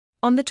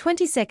On the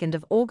 22nd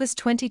of August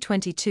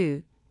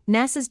 2022,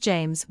 NASA's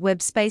James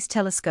Webb Space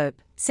Telescope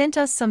sent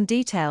us some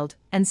detailed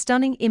and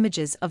stunning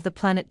images of the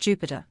planet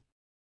Jupiter.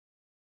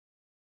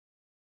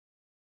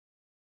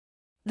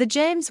 The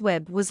James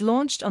Webb was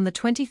launched on the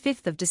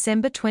 25th of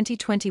December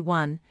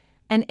 2021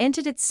 and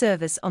entered its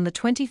service on the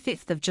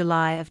 25th of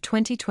July of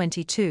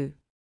 2022.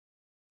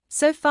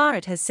 So far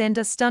it has sent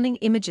us stunning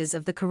images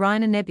of the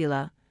Carina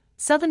Nebula,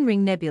 Southern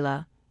Ring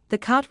Nebula, the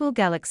Cartwheel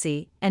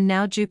Galaxy, and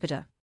now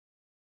Jupiter.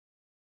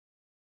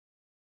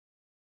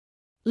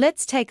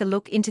 Let's take a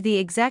look into the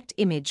exact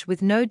image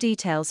with no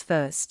details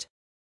first.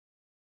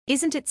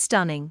 Isn't it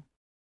stunning?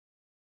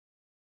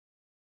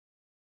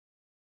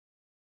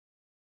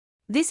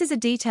 This is a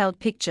detailed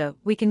picture.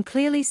 We can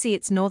clearly see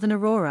its Northern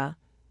Aurora,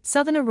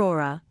 Southern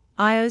Aurora,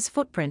 Io's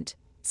footprint,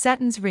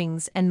 Saturn's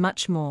rings, and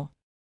much more.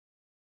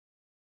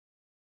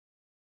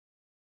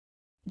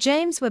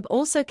 James Webb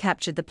also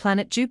captured the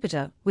planet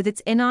Jupiter with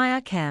its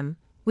NIR Cam.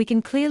 We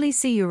can clearly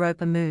see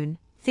Europa Moon,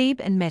 Thebe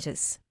and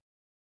Metis.